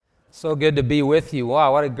So good to be with you.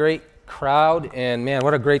 Wow, what a great crowd, and man,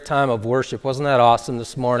 what a great time of worship. Wasn't that awesome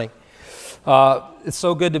this morning? It's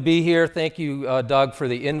so good to be here. Thank you, Doug, for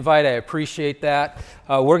the invite. I appreciate that.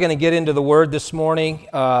 We're going to get into the Word this morning.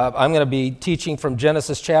 I'm going to be teaching from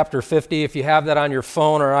Genesis chapter 50. If you have that on your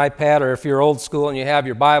phone or iPad, or if you're old school and you have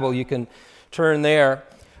your Bible, you can turn there.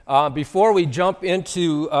 Before we jump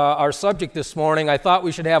into our subject this morning, I thought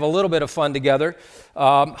we should have a little bit of fun together.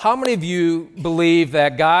 How many of you believe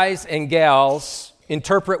that guys and gals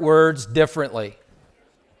interpret words differently?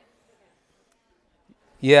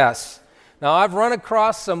 Yes. Now, I've run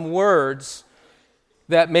across some words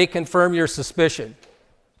that may confirm your suspicion.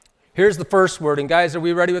 Here's the first word, and guys, are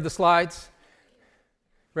we ready with the slides?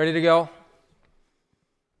 Ready to go?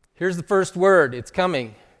 Here's the first word. It's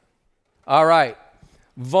coming. All right.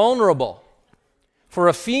 Vulnerable. For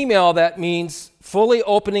a female, that means fully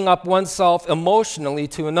opening up oneself emotionally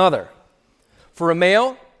to another. For a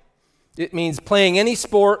male, it means playing any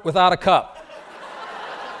sport without a cup.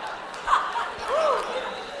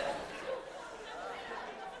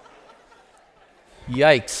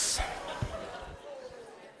 Yikes.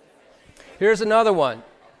 Here's another one.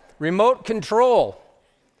 Remote control.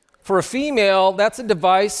 For a female, that's a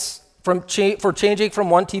device for changing from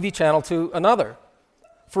one TV channel to another.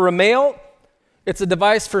 For a male, it's a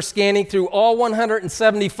device for scanning through all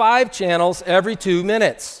 175 channels every 2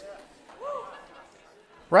 minutes.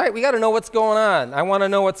 Right? We got to know what's going on. I want to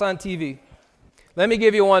know what's on TV. Let me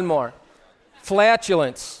give you one more.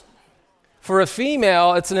 Flatulence. For a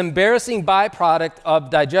female, it's an embarrassing byproduct of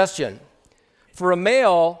digestion. For a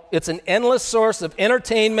male, it's an endless source of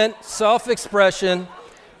entertainment, self-expression,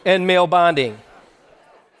 and male bonding.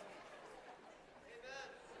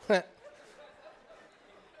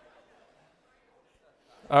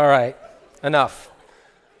 All right, enough.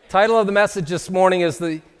 Title of the message this morning is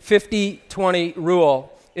the 50-20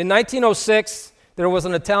 rule. In 1906, there was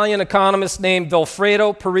an Italian economist named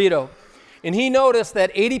Vilfredo Pareto, and he noticed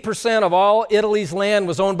that 80% of all Italy's land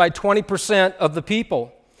was owned by 20% of the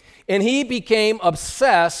people. And he became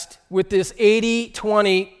obsessed with this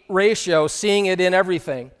 80-20 ratio, seeing it in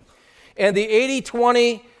everything. And the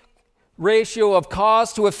 80-20 ratio of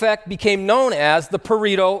cause to effect became known as the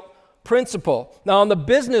Pareto principle. Now, in the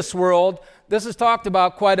business world, this is talked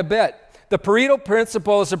about quite a bit. The Pareto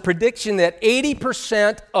principle is a prediction that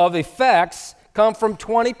 80% of effects come from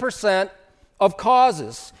 20% of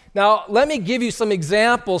causes. Now, let me give you some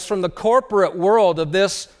examples from the corporate world of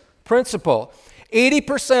this principle.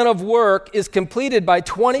 80% of work is completed by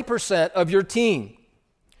 20% of your team.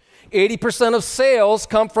 80% of sales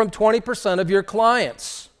come from 20% of your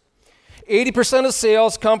clients. 80% of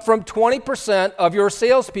sales come from 20% of your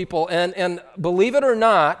salespeople. And believe it or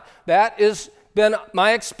not, that has been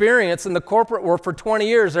my experience in the corporate world for 20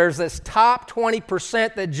 years. There's this top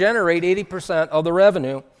 20% that generate 80% of the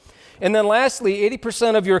revenue. And then lastly,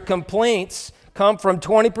 80% of your complaints come from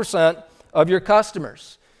 20% of your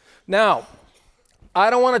customers. Now, I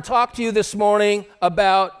don't want to talk to you this morning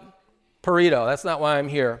about Pareto. That's not why I'm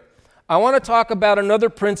here. I want to talk about another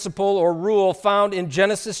principle or rule found in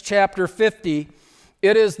Genesis chapter 50.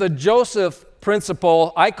 It is the Joseph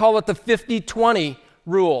principle. I call it the 50-20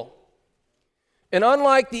 rule. And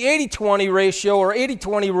unlike the 80-20 ratio or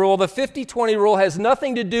 80-20 rule, the 50-20 rule has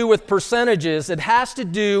nothing to do with percentages. It has to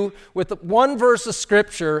do with one verse of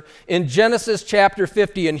Scripture in Genesis chapter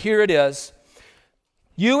 50, and here it is.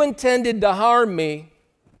 You intended to harm me,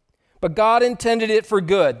 but God intended it for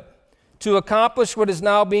good, to accomplish what is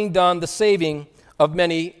now being done, the saving of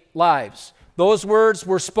many lives. Those words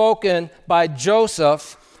were spoken by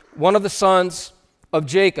Joseph, one of the sons of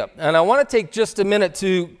Jacob. And I want to take just a minute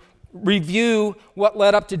to review what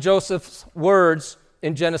led up to Joseph's words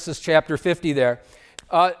in Genesis chapter 50 there.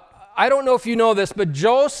 I don't know if you know this, but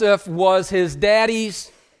Joseph was his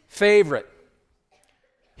daddy's favorite.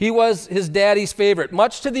 He was his daddy's favorite,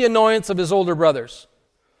 much to the annoyance of his older brothers.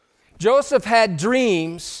 Joseph had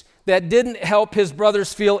dreams that didn't help his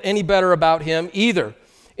brothers feel any better about him either.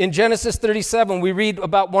 In Genesis 37, we read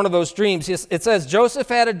about one of those dreams. It says, Joseph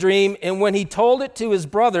had a dream, and when he told it to his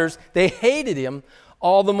brothers, they hated him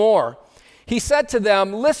all the more. He said to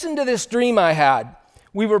them, listen to this dream I had.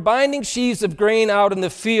 We were binding sheaves of grain out in the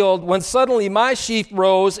field when suddenly my sheaf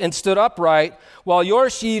rose and stood upright, while your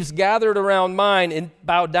sheaves gathered around mine and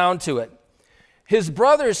bowed down to it. His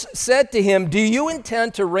brothers said to him, do you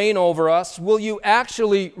intend to reign over us? Will you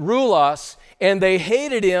actually rule us? And they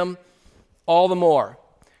hated him all the more.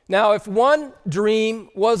 Now, if one dream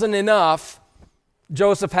wasn't enough,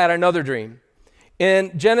 Joseph had another dream.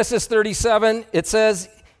 In Genesis 37, it says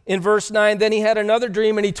in verse 9, then he had another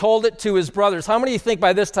dream and he told it to his brothers. How many of you think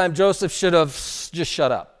by this time Joseph should have just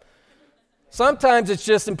shut up? Sometimes it's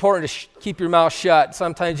just important to keep your mouth shut.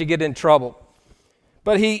 Sometimes you get in trouble.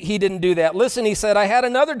 But he didn't do that. Listen, he said, I had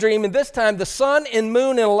another dream, and this time the sun and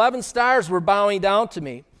moon and 11 stars were bowing down to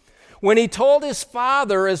me. When he told his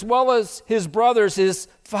father as well as his brothers, his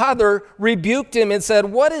father rebuked him and said,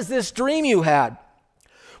 what is this dream you had?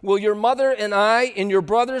 Will your mother and I and your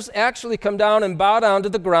brothers actually come down and bow down to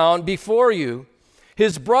the ground before you?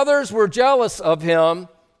 His brothers were jealous of him,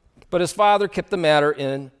 but his father kept the matter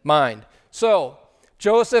in mind. So,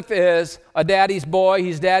 Joseph is a daddy's boy.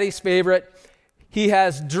 He's daddy's favorite. He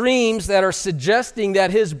has dreams that are suggesting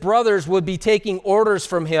that his brothers would be taking orders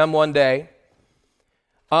from him one day.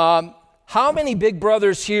 How many big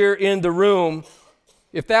brothers here in the room,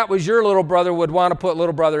 if that was your little brother, would want to put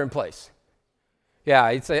little brother in place? Yeah,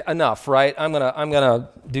 you'd say, enough, right? I'm gonna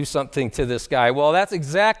do something to this guy. Well, that's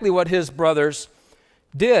exactly what his brothers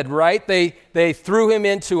did, right? They threw him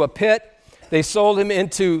into a pit. They sold him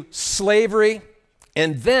into slavery.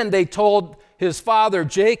 And then they told his father,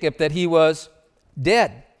 Jacob, that he was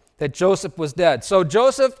dead, that Joseph was dead. So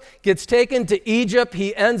Joseph gets taken to Egypt.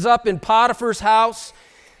 He ends up in Potiphar's house.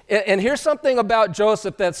 And here's something about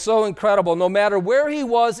Joseph that's so incredible. No matter where he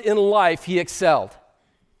was in life, he excelled.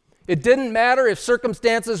 It didn't matter if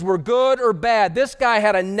circumstances were good or bad. This guy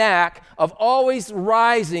had a knack of always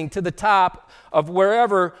rising to the top of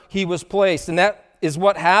wherever he was placed. And that is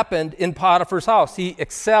what happened in Potiphar's house. He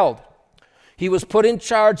excelled. He was put in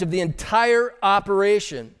charge of the entire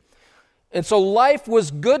operation. And so life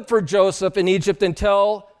was good for Joseph in Egypt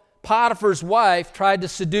until Potiphar's wife tried to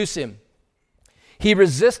seduce him. He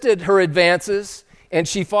resisted her advances, and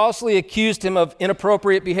she falsely accused him of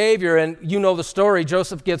inappropriate behavior. And you know the story.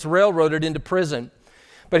 Joseph gets railroaded into prison.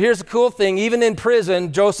 But here's the cool thing. Even in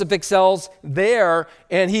prison, Joseph excels there,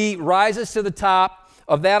 and he rises to the top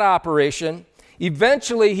of that operation.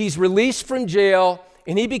 Eventually, he's released from jail,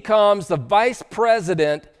 and he becomes the vice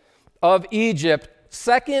president of Egypt,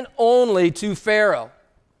 second only to Pharaoh.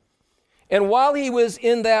 And while he was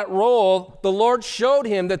in that role, the Lord showed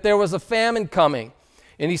him that there was a famine coming.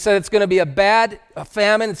 And he said it's going to be a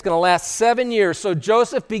famine. It's going to last 7 years. So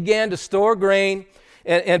Joseph began to store grain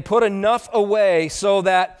and put enough away so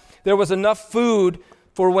that there was enough food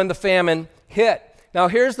for when the famine hit. Now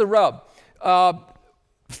here's the rub.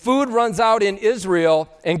 Food runs out in Israel,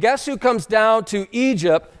 and guess who comes down to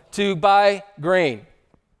Egypt to buy grain?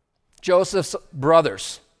 Joseph's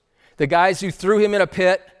brothers, the guys who threw him in a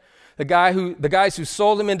pit, the guys who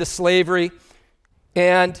sold him into slavery,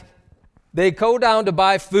 and they go down to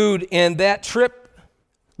buy food, and that trip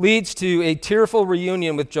leads to a tearful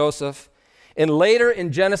reunion with Joseph. And later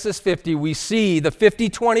in Genesis 50, we see the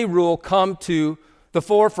 50-20 rule come to the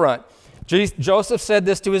forefront. Joseph said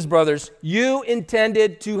this to his brothers, you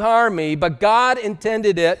intended to harm me, but God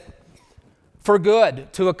intended it for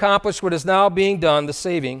good, to accomplish what is now being done, the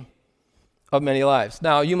saving of many lives.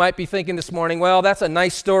 Now, you might be thinking this morning, well, that's a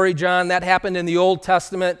nice story, John. That happened in the Old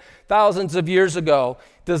Testament thousands of years ago.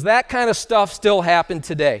 Does that kind of stuff still happen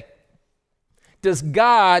today? Does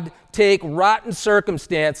God take rotten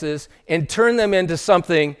circumstances and turn them into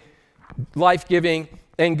something life-giving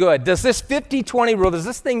and good? Does this 50-20 rule, does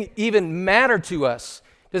this thing even matter to us?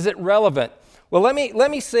 Is it relevant? Well, let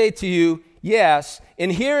me say to you, yes,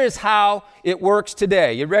 and here is how it works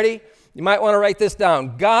today. You ready? You might want to write this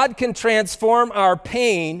down. God can transform our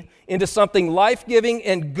pain into something life-giving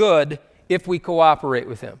and good if we cooperate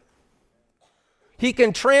with him. He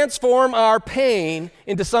can transform our pain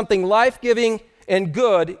into something life-giving and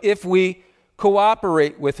good if we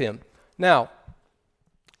cooperate with him. Now,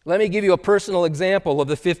 let me give you a personal example of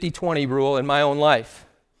the 50-20 rule in my own life.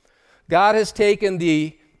 God has taken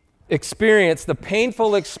the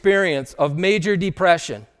painful experience of major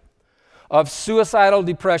depression, of suicidal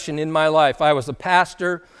depression in my life. I was a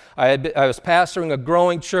pastor. I was pastoring a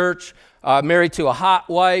growing church, married to a hot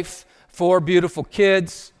wife, 4 beautiful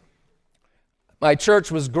kids. My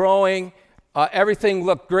church was growing. Everything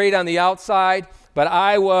looked great on the outside, but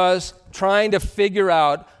I was trying to figure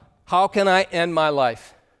out, how can I end my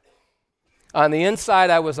life? On the inside,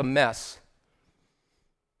 I was a mess.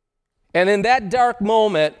 And in that dark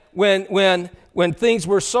moment, when things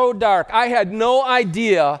were so dark, I had no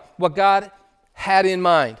idea what God had in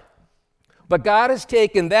mind. But God has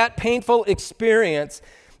taken that painful experience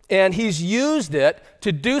and he's used it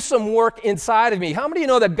to do some work inside of me. How many of you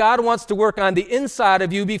know that God wants to work on the inside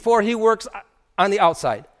of you before he works on the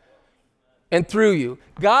outside and through you?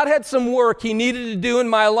 God had some work he needed to do in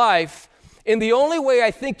my life, and the only way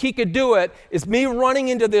I think he could do it is me running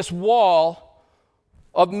into this wall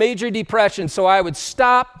of major depression so I would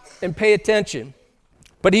stop and pay attention.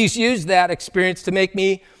 But he's used that experience to make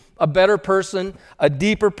me a better person, a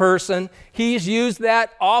deeper person. He's used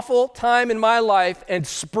that awful time in my life and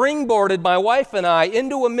springboarded my wife and I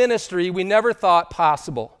into a ministry we never thought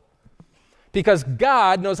possible. Because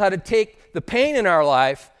God knows how to take the pain in our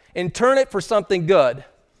life and turn it for something good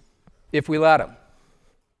if we let Him.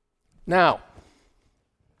 Now,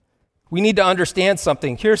 we need to understand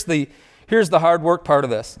something. Here's the hard work part of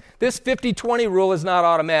this. This 50-20 rule is not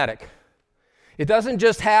automatic. It doesn't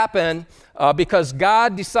just happen because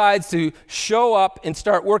God decides to show up and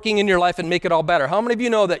start working in your life and make it all better. How many of you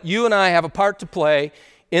know that you and I have a part to play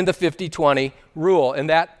in the 50-20 rule and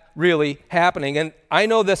that really happening? And I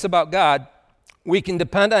know this about God. We can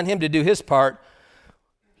depend on Him to do His part.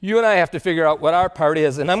 You and I have to figure out what our part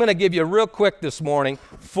is. And I'm going to give you real quick this morning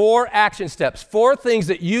 4 action steps, 4 things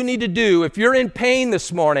that you need to do if you're in pain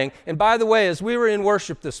this morning. And by the way, as we were in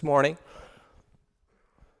worship this morning,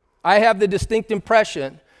 I have the distinct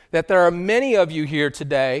impression that there are many of you here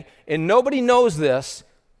today, and nobody knows this,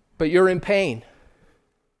 but you're in pain.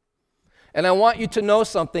 And I want you to know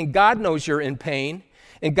something. God knows you're in pain.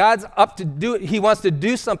 And God's up to do it. He wants to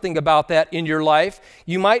do something about that in your life.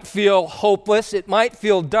 You might feel hopeless. It might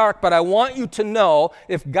feel dark, but I want you to know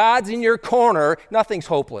if God's in your corner, nothing's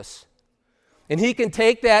hopeless. And He can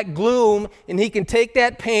take that gloom and He can take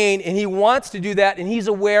that pain, and He wants to do that, and He's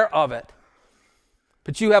aware of it.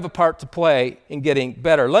 But you have a part to play in getting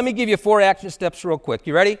better. Let me give you 4 action steps real quick.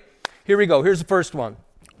 You ready? Here we go. Here's the first one.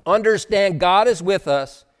 Understand God is with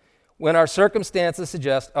us when our circumstances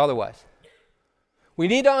suggest otherwise. We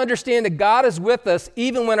need to understand that God is with us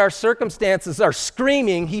even when our circumstances are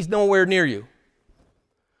screaming He's nowhere near you.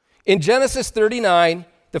 In Genesis 39,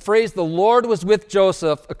 the phrase "the Lord was with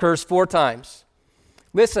Joseph" occurs 4 times.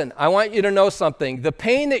 Listen, I want you to know something. The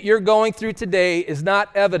pain that you're going through today is not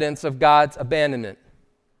evidence of God's abandonment.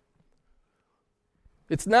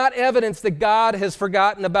 It's not evidence that God has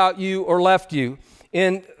forgotten about you or left you.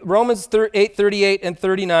 In Romans 8:38 and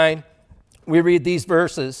 39, we read these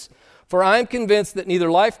verses. For I am convinced that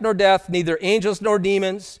neither life nor death, neither angels nor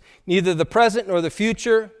demons, neither the present nor the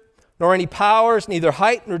future, nor any powers, neither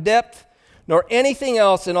height nor depth, nor anything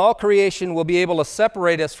else in all creation will be able to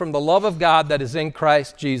separate us from the love of God that is in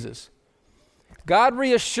Christ Jesus. God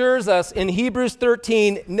reassures us in Hebrews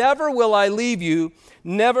 13, never will I leave you,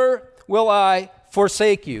 never will I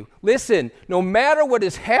forsake you. Listen, no matter what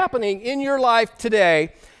is happening in your life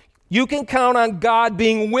today, you can count on God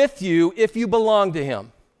being with you if you belong to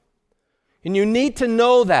Him. And you need to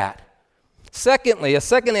know that. Secondly, a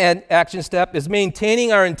second action step is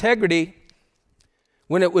maintaining our integrity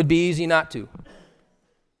when it would be easy not to.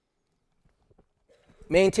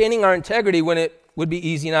 Maintaining our integrity when it would be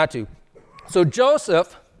easy not to. So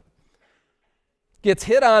Joseph gets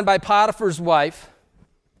hit on by Potiphar's wife,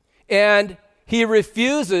 and he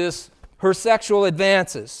refuses her sexual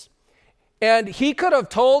advances. And he could have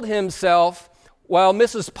told himself, while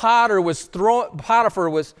Mrs. Potiphar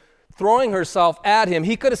was throwing herself at him,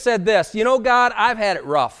 he could have said this, you know, God, I've had it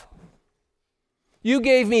rough. You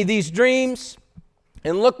gave me these dreams,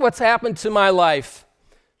 and look what's happened to my life.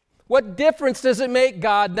 What difference does it make,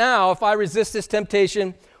 God, now if I resist this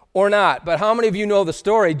temptation or not? But how many of you know the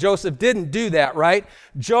story? Joseph didn't do that, right?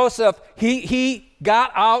 Joseph, he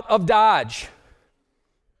got out of Dodge.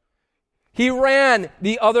 He ran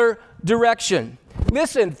the other direction.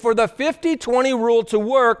 Listen, for the 50-20 rule to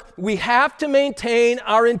work, we have to maintain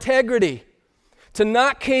our integrity, to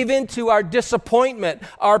not cave into our disappointment,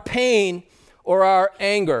 our pain, or our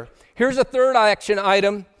anger. Here's a third action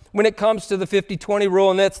item when it comes to the 50-20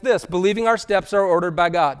 rule, and that's this: believing our steps are ordered by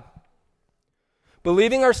God.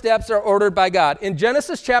 Believing our steps are ordered by God. In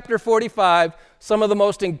Genesis chapter 45, some of the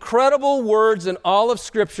most incredible words in all of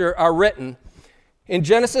Scripture are written. In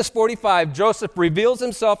Genesis 45, Joseph reveals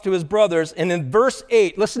himself to his brothers, and in verse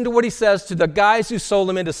 8, listen to what he says to the guys who sold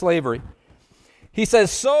him into slavery. He says,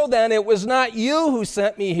 so then it was not you who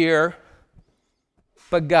sent me here,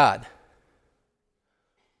 but God.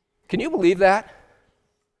 Can you believe that?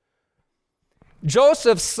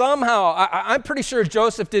 Joseph somehow, I'm pretty sure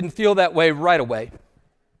Joseph didn't feel that way right away.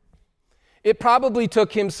 It probably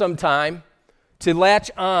took him some time to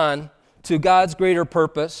latch on to God's greater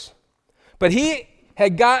purpose, but he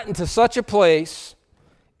had gotten to such a place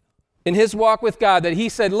in his walk with God that he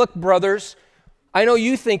said, look, brothers, I know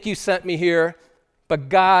you think you sent me here, but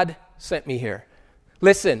God sent me here.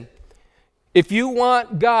 Listen, if you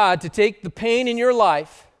want God to take the pain in your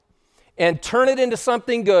life and turn it into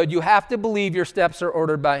something good, you have to believe your steps are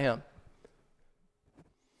ordered by Him.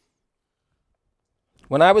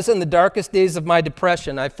 When I was in the darkest days of my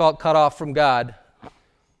depression, I felt cut off from God,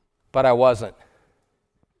 but I wasn't.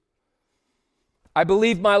 I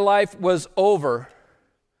believed my life was over,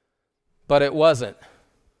 but it wasn't.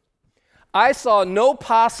 I saw no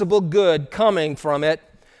possible good coming from it,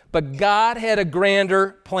 but God had a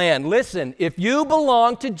grander plan. Listen, if you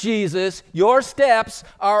belong to Jesus, your steps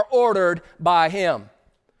are ordered by Him.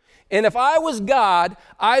 And if I was God,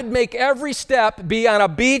 I'd make every step be on a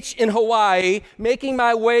beach in Hawaii, making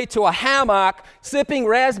my way to a hammock, sipping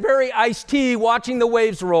raspberry iced tea, watching the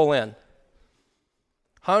waves roll in.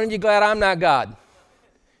 How many of you glad I'm not God?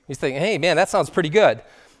 He's thinking, hey, man, that sounds pretty good.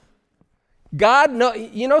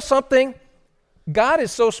 You know something? God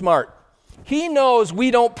is so smart. He knows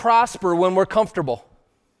we don't prosper when we're comfortable.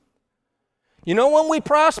 You know when we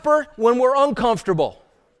prosper? When we're uncomfortable.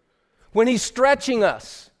 When He's stretching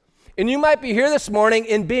us. And you might be here this morning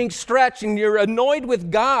and being stretched, and you're annoyed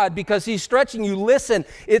with God because He's stretching you. Listen,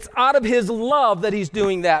 it's out of His love that He's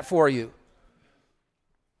doing that for you.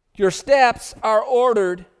 Your steps are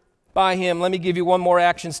ordered by Him. Let me give you one more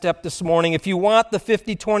action step this morning. If you want the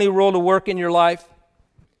 50-20 rule to work in your life,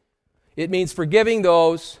 it means forgiving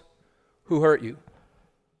those who hurt you.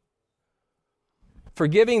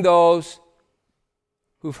 Forgiving those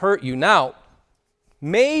who've hurt you. Now,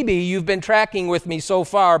 maybe you've been tracking with me so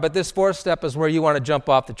far, but this fourth step is where you want to jump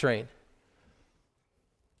off the train.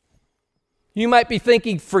 You might be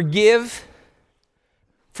thinking, forgive,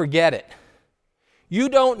 forget it. You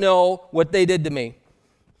don't know what they did to me.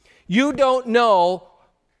 You don't know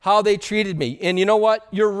how they treated me. And you know what?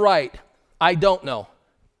 You're right. I don't know.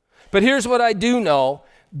 But here's what I do know.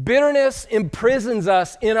 Bitterness imprisons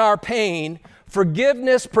us in our pain.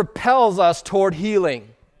 Forgiveness propels us toward healing.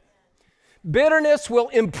 Bitterness will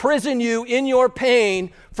imprison you in your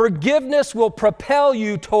pain. Forgiveness will propel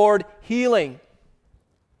you toward healing.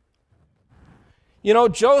 You know,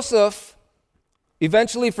 Joseph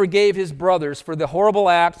eventually forgave his brothers for the horrible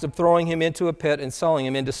acts of throwing him into a pit and selling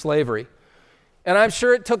him into slavery. And I'm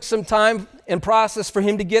sure it took some time and process for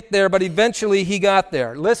him to get there, but eventually he got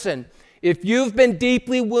there. Listen, if you've been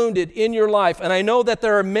deeply wounded in your life, and I know that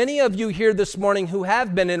there are many of you here this morning who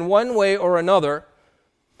have been in one way or another,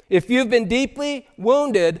 if you've been deeply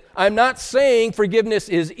wounded, I'm not saying forgiveness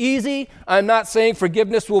is easy. I'm not saying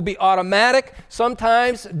forgiveness will be automatic.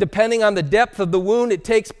 Sometimes, depending on the depth of the wound, it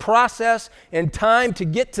takes process and time to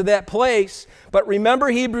get to that place. But remember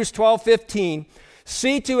Hebrews 12:15.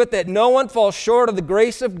 See to it that no one falls short of the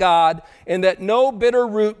grace of God, and that no bitter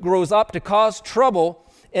root grows up to cause trouble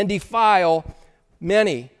and defile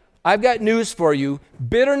many. I've got news for you.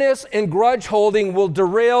 Bitterness and grudge holding will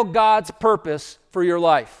derail God's purpose for your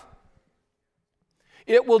life.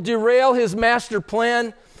 It will derail His master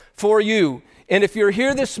plan for you. And if you're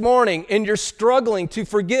here this morning and you're struggling to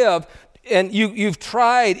forgive, and you've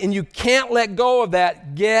tried and you can't let go of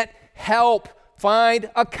that, get help. Find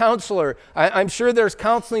a counselor. I'm sure there's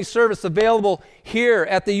counseling service available here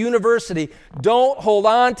at the university. Don't hold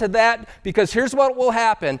on to that, because here's what will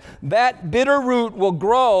happen. That bitter root will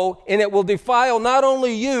grow, and it will defile not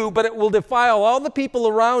only you, but it will defile all the people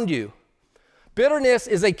around you. Bitterness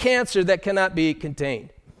is a cancer that cannot be contained.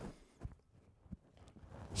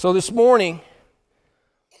 So this morning,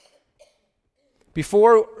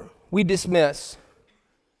 before we dismiss,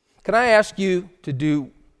 can I ask you to do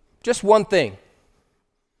just one thing?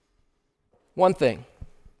 One thing.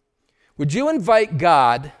 Would you invite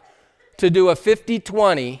God to do a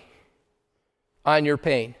 50-20 on your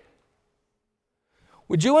pain?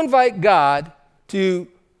 Would you invite God to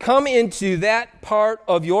come into that part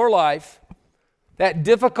of your life, that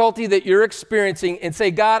difficulty that you're experiencing, and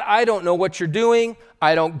say, God, I don't know what you're doing.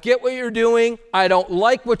 I don't get what you're doing. I don't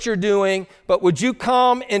like what you're doing. But would you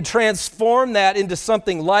come and transform that into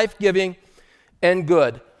something life-giving and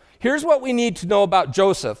good? Here's what we need to know about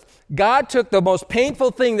Joseph. God took the most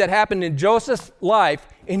painful thing that happened in Joseph's life,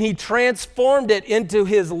 and He transformed it into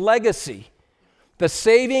his legacy, the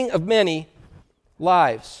saving of many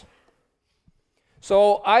lives.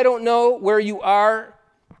 So I don't know where you are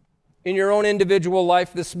in your own individual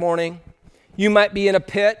life this morning. You might be in a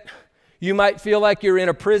pit. You might feel like you're in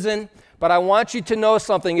a prison. But I want you to know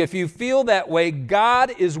something. If you feel that way,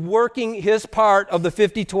 God is working His part of the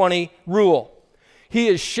 50-20 rule. He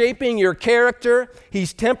is shaping your character,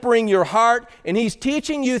 He's tempering your heart, and He's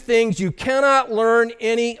teaching you things you cannot learn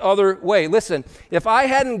any other way. Listen, if I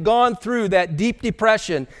hadn't gone through that deep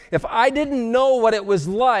depression, if I didn't know what it was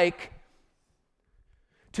like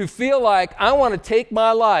to feel like I want to take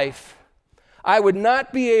my life, I would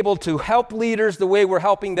not be able to help leaders the way we're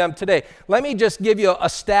helping them today. Let me just give you a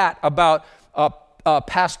stat about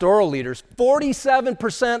pastoral leaders.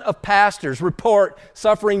 47% of pastors report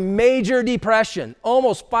suffering major depression,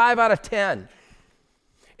 almost 5 out of 10.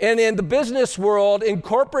 And in the business world, in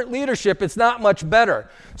corporate leadership, it's not much better.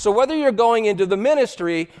 So whether you're going into the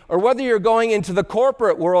ministry or whether you're going into the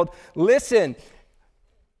corporate world, listen,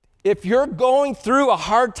 if you're going through a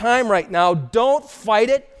hard time right now, don't fight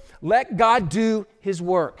it. Let God do his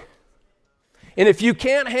work. And if you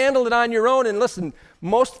can't handle it on your own, and listen,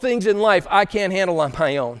 most things in life I can't handle on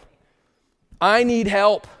my own. I need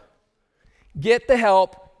help. Get the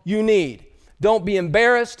help you need. Don't be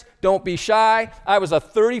embarrassed. Don't be shy. I was a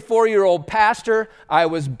 34-year-old pastor. I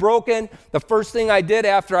was broken. The first thing I did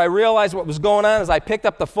after I realized what was going on is I picked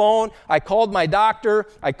up the phone. I called my doctor.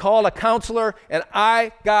 I called a counselor, and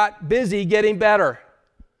I got busy getting better.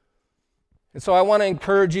 And so I want to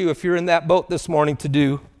encourage you, if you're in that boat this morning, to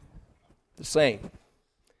do the same.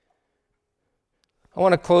 I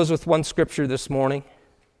want to close with one scripture this morning.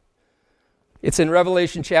 It's in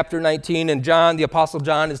Revelation chapter 19, and John, the Apostle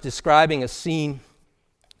John, is describing a scene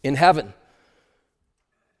in heaven.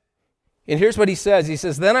 And here's what he says. He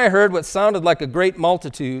says, "Then I heard what sounded like a great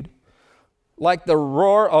multitude, like the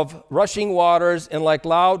roar of rushing waters and like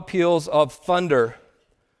loud peals of thunder,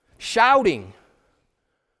 shouting."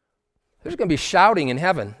 There's going to be shouting in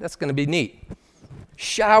heaven. That's going to be neat.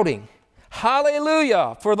 Shouting,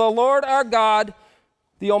 "Hallelujah, for the Lord our God,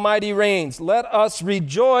 the Almighty reigns. Let us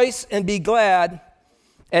rejoice and be glad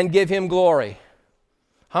and give him glory."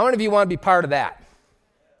 How many of you want to be part of that?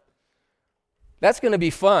 That's going to be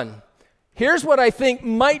fun. Here's what I think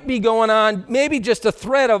might be going on, maybe just a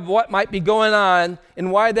thread of what might be going on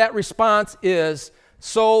and why that response is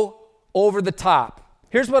so over the top.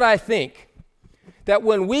 Here's what I think. That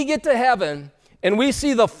when we get to heaven and we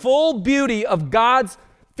see the full beauty of God's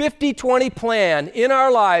 50-20 plan in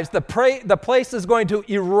our lives, the place is going to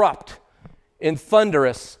erupt in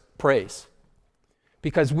thunderous praise.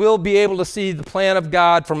 Because we'll be able to see the plan of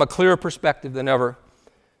God from a clearer perspective than ever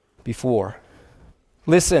before.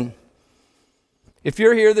 Listen, if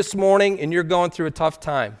you're here this morning and you're going through a tough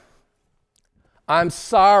time, I'm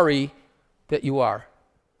sorry that you are.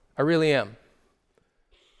 I really am.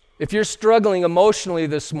 If you're struggling emotionally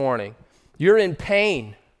this morning, you're in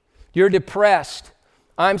pain, you're depressed,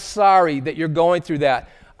 I'm sorry that you're going through that.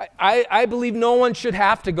 I believe no one should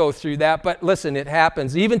have to go through that, but listen, it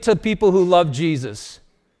happens, even to people who love Jesus.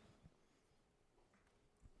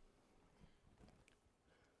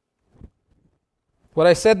 What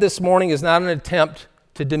I said this morning is not an attempt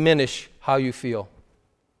to diminish how you feel,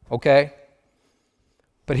 okay?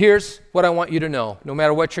 But here's what I want you to know. No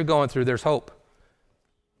matter what you're going through, there's hope.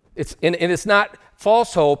 And it's not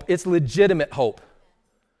false hope, it's legitimate hope.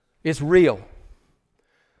 It's real.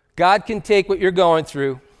 God can take what you're going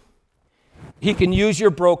through. He can use your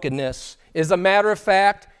brokenness. As a matter of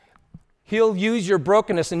fact, he'll use your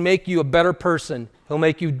brokenness and make you a better person. He'll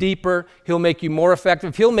make you deeper. He'll make you more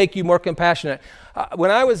effective. He'll make you more compassionate.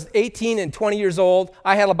 When I was 18 and 20 years old,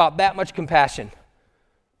 I had about that much compassion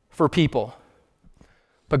for people.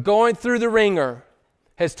 But going through the ringer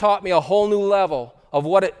has taught me a whole new level of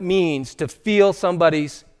what it means to feel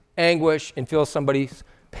somebody's anguish and feel somebody's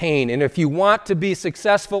pain. And if you want to be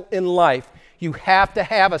successful in life, you have to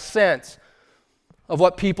have a sense of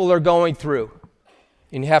what people are going through.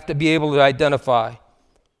 And you have to be able to identify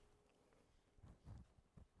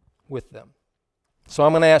with them. So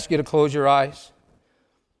I'm going to ask you to close your eyes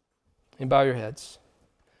and bow your heads.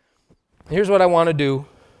 Here's what I want to do.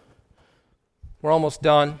 We're almost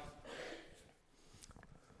done.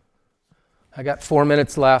 I got 4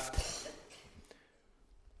 minutes left.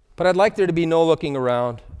 But I'd like there to be no looking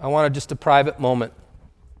around. I want just a private moment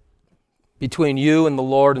between you and the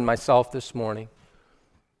Lord and myself this morning.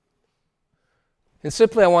 And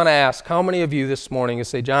simply I want to ask, how many of you this morning you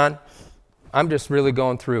say, "John, I'm just really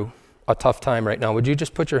going through a tough time right now. Would you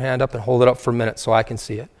just put your hand up and hold it up for a minute so I can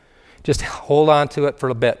see it?" Just hold on to it for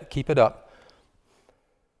a bit. Keep it up.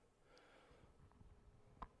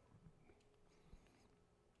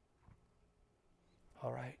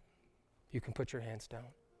 All right. You can put your hands down.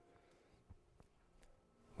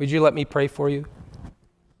 Would you let me pray for you?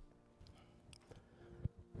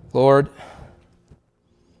 Lord,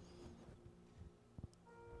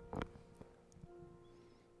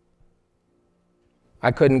 I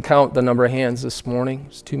couldn't count the number of hands this morning.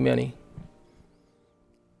 It's too many.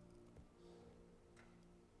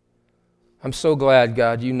 I'm so glad,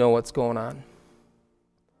 God, you know what's going on.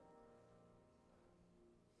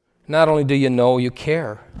 Not only do you know, you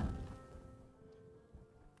care.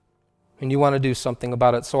 And you want to do something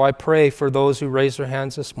about it. So I pray for those who raise their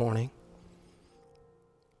hands this morning.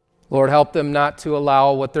 Lord, help them not to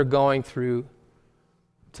allow what they're going through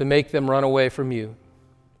to make them run away from you.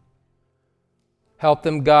 Help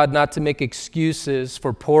them, God, not to make excuses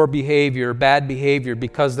for poor behavior, bad behavior,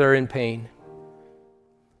 because they're in pain.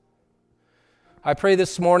 I pray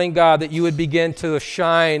this morning, God, that you would begin to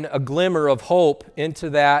shine a glimmer of hope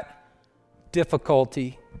into that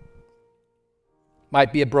difficulty.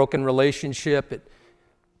 Might be a broken relationship. It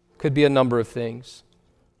could be a number of things.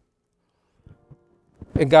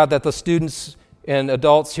 And God, that the students and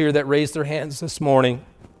adults here that raised their hands this morning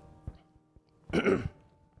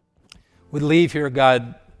would leave here,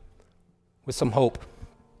 God, with some hope.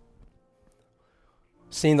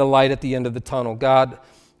 Seeing the light at the end of the tunnel. God,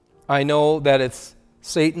 I know that it's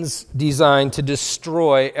Satan's design to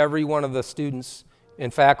destroy every one of the students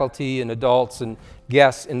and faculty and adults and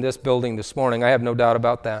guests in this building this morning. I have no doubt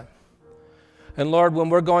about that. And Lord, when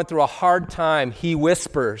we're going through a hard time, he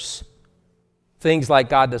whispers things like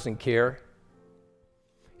God doesn't care.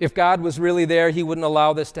 If God was really there, he wouldn't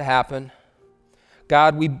allow this to happen.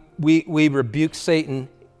 God, we rebuke Satan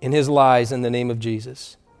in his lies in the name of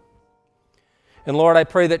Jesus. And Lord, I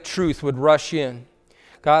pray that truth would rush in.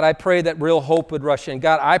 God, I pray that real hope would rush in.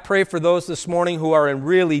 God, I pray for those this morning who are in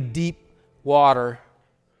really deep water,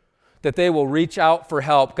 that they will reach out for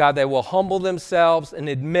help. God, they will humble themselves and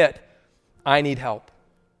admit, I need help.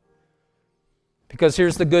 Because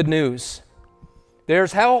here's the good news.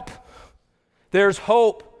 There's help. There's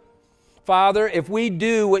hope. Father, if we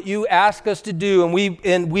do what you ask us to do and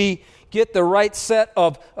we get the right set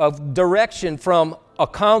of direction from a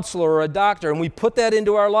counselor or a doctor, and we put that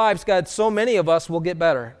into our lives, God, so many of us will get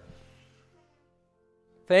better.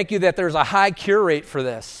 Thank you that there's a high cure rate for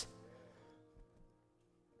this.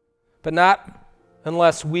 But not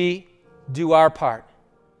unless we do our part.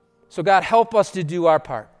 So God, help us to do our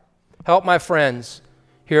part. Help my friends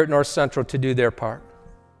here at North Central to do their part.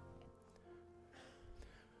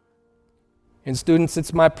 And students,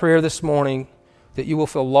 it's my prayer this morning that you will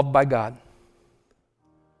feel loved by God.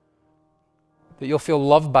 That you'll feel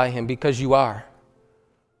loved by him because you are.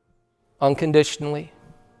 Unconditionally,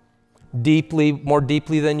 deeply, more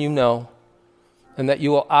deeply than you know. And that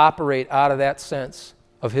you will operate out of that sense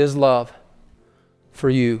of his love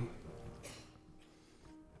for you.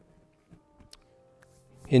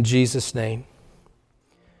 In Jesus' name,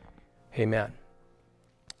 amen.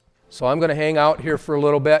 So I'm going to hang out here for a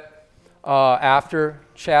little bit after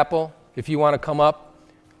chapel. If you want to come up,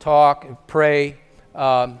 talk, and pray,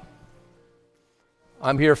 I'm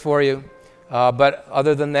here for you. But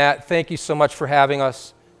other than that, thank you so much for having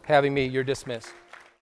me. You're dismissed.